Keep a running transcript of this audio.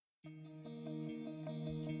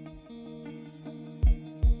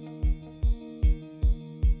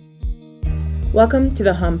Welcome to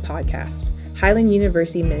the podcast, Highland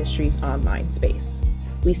University Ministry's online space.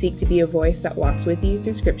 We seek to be a voice that walks with you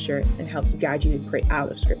through Scripture and helps guide you to pray out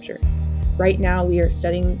of Scripture. Right now, we are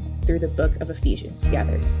studying through the book of Ephesians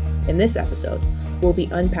together. In this episode, we'll be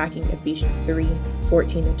unpacking Ephesians 3,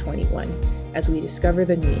 14 to 21, as we discover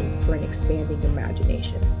the need for an expanding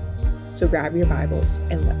imagination. So grab your Bibles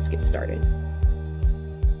and let's get started.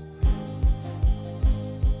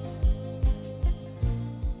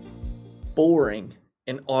 Boring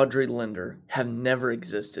and Audrey Linder have never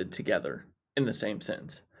existed together in the same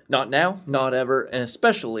sense. Not now, not ever, and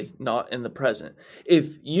especially not in the present.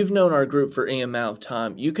 If you've known our group for any amount of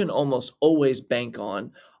time, you can almost always bank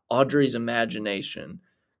on Audrey's imagination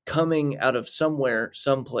coming out of somewhere,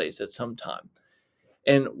 someplace at some time.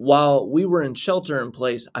 And while we were in shelter in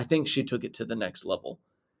place, I think she took it to the next level.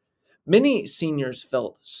 Many seniors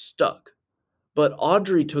felt stuck. But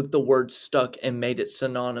Audrey took the word stuck and made it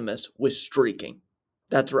synonymous with streaking.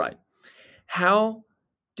 That's right. How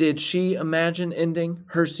did she imagine ending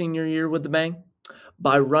her senior year with a bang?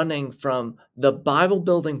 By running from the Bible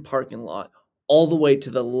building parking lot all the way to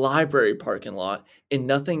the library parking lot in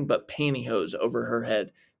nothing but pantyhose over her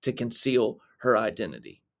head to conceal her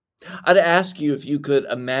identity. I'd ask you if you could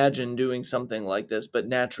imagine doing something like this, but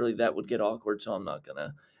naturally that would get awkward, so I'm not going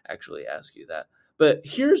to actually ask you that. But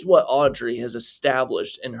here's what Audrey has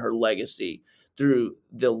established in her legacy through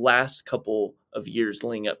the last couple of years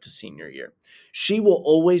leading up to senior year. She will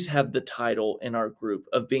always have the title in our group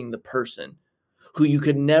of being the person who you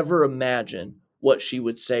could never imagine what she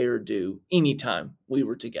would say or do anytime we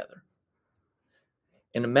were together.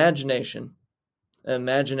 And imagination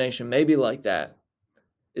maybe like that,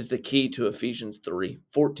 is the key to Ephesians 3,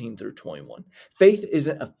 14 through 21. Faith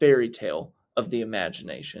isn't a fairy tale of the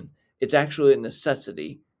imagination. It's actually a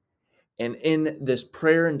necessity. And in this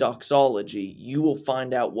prayer and doxology, you will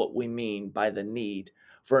find out what we mean by the need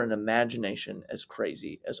for an imagination as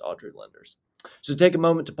crazy as Audrey Linder's. So take a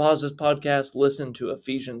moment to pause this podcast, listen to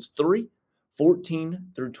Ephesians 3, 14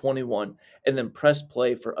 through 21, and then press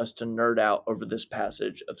play for us to nerd out over this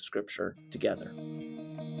passage of Scripture together.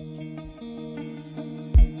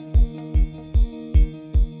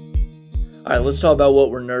 All right, let's talk about what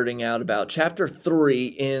we're nerding out about. Chapter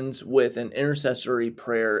 3 ends with an intercessory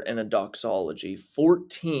prayer and a doxology.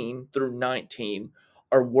 14 through 19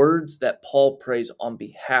 are words that Paul prays on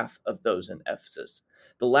behalf of those in Ephesus.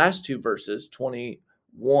 The last two verses,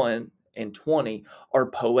 21 and 20, are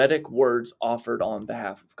poetic words offered on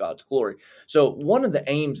behalf of God's glory. So one of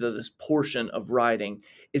the aims of this portion of writing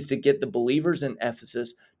is to get the believers in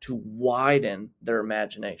Ephesus to widen their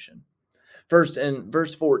imagination. First, in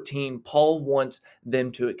verse 14, Paul wants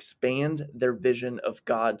them to expand their vision of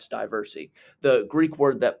God's diversity. The Greek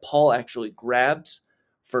word that Paul actually grabs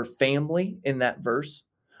for family in that verse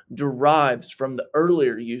derives from the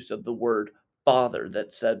earlier use of the word father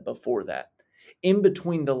that's said before that. In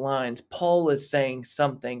between the lines, Paul is saying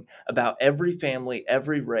something about every family,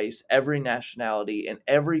 every race, every nationality, and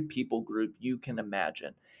every people group you can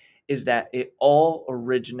imagine, is that it all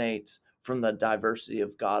originates from the diversity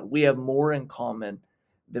of God. We have more in common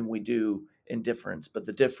than we do in difference, but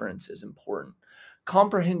the difference is important.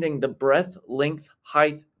 Comprehending the breadth, length,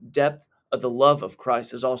 height, depth of the love of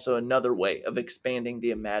Christ is also another way of expanding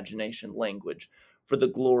the imagination language for the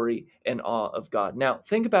glory and awe of God. Now,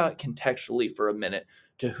 think about it contextually for a minute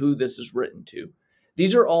to who this is written to.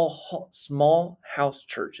 These are all small house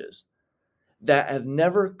churches that have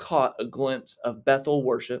never caught a glimpse of Bethel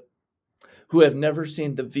worship, who have never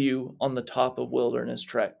seen the view on the top of Wilderness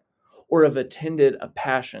Trek, or have attended a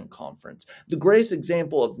Passion conference. The greatest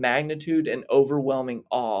example of magnitude and overwhelming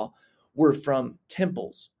awe were from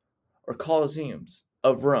temples or colosseums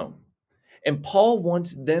of Rome. And Paul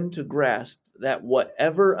wants them to grasp that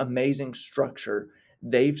whatever amazing structure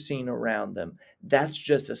they've seen around them, that's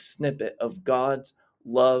just a snippet of God's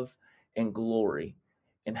love and glory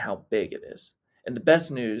and how big it is. And the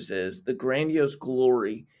best news is the grandiose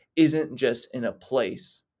glory isn't just in a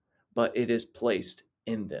place, but it is placed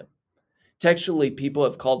in them. Textually, people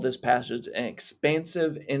have called this passage an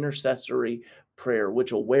expansive intercessory prayer,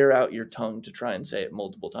 which will wear out your tongue to try and say it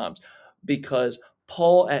multiple times, because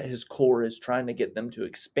Paul at his core is trying to get them to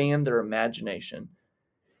expand their imagination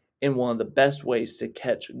in one of the best ways to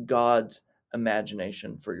catch God's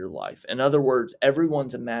imagination for your life. In other words,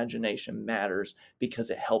 everyone's imagination matters because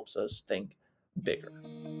it helps us think bigger.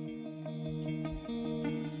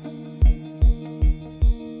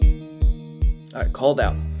 All right, called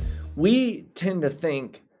out. We tend to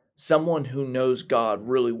think someone who knows God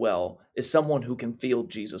really well is someone who can feel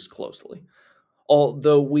Jesus closely.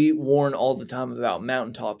 Although we warn all the time about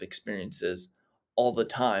mountaintop experiences, all the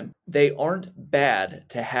time, they aren't bad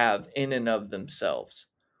to have in and of themselves.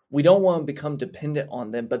 We don't want to become dependent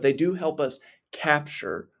on them, but they do help us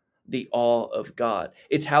capture the awe of God.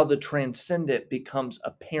 It's how the transcendent becomes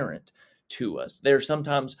apparent to us. They're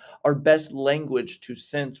sometimes our best language to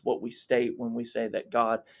sense what we state when we say that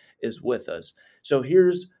God is with us. So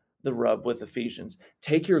here's the rub with Ephesians.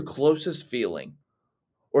 Take your closest feeling,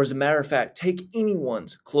 or as a matter of fact, take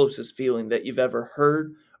anyone's closest feeling that you've ever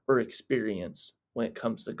heard or experienced when it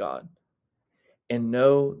comes to God, and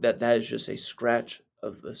know that that is just a scratch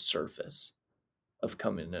of the surface of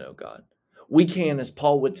coming to know God. We can, as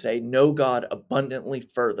Paul would say, know God abundantly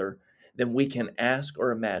further than we can ask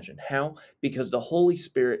or imagine. How? Because the Holy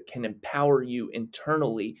Spirit can empower you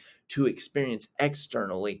internally to experience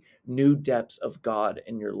externally new depths of God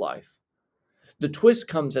in your life. The twist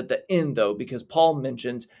comes at the end, though, because Paul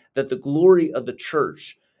mentions that the glory of the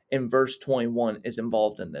church in verse 21 is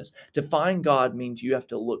involved in this. To find God means you have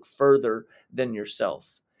to look further than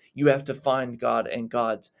yourself. You have to find God and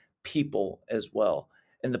God's people as well.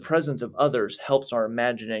 And the presence of others helps our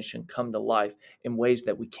imagination come to life in ways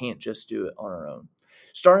that we can't just do it on our own.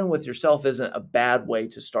 Starting with yourself isn't a bad way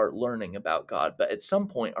to start learning about God, but at some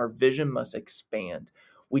point our vision must expand.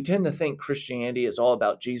 We tend to think Christianity is all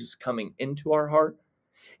about Jesus coming into our heart,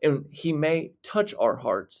 and he may touch our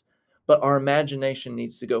hearts, but our imagination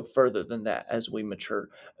needs to go further than that as we mature.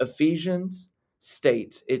 Ephesians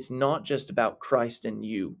states it's not just about Christ and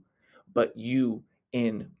you, but you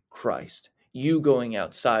in Christ. You going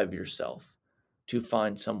outside of yourself to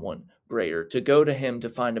find someone greater, to go to him to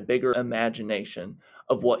find a bigger imagination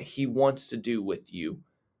of what he wants to do with you,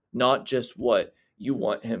 not just what you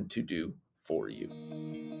want him to do for you.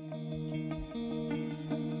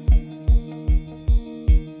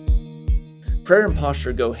 Prayer and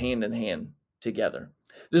posture go hand in hand together.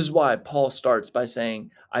 This is why Paul starts by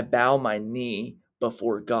saying, I bow my knee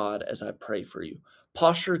before God as I pray for you.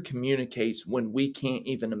 Posture communicates when we can't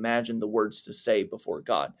even imagine the words to say before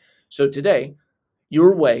God. So today,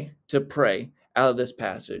 your way to pray out of this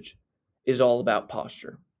passage is all about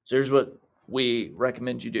posture. So here's what we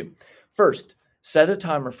recommend you do. First, set a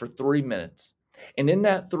timer for 3 minutes. And in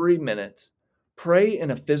that 3 minutes, pray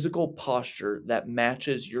in a physical posture that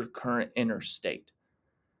matches your current inner state.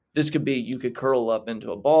 This could be you could curl up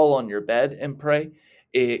into a ball on your bed and pray.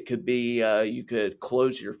 It could be you could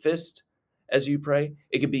close your fist as you pray.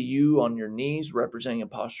 It could be you on your knees representing a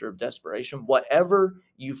posture of desperation. Whatever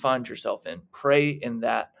you find yourself in, pray in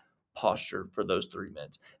that posture for those 3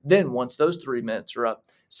 minutes. Then once those 3 minutes are up,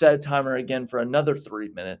 set a timer again for another 3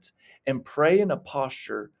 minutes and pray in a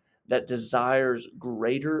posture that desires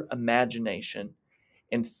greater imagination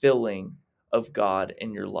and filling of God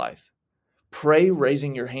in your life. Pray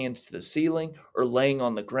raising your hands to the ceiling or laying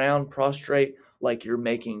on the ground prostrate like you're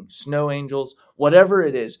making snow angels. Whatever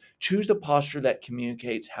it is, choose a posture that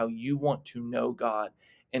communicates how you want to know God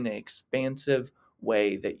in an expansive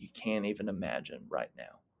way that you can't even imagine right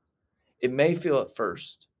now. It may feel at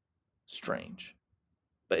first strange,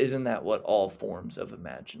 but isn't that what all forms of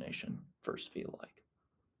imagination first feel like?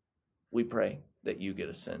 We pray that you get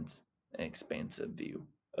a sense, an expansive view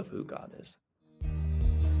of who God is.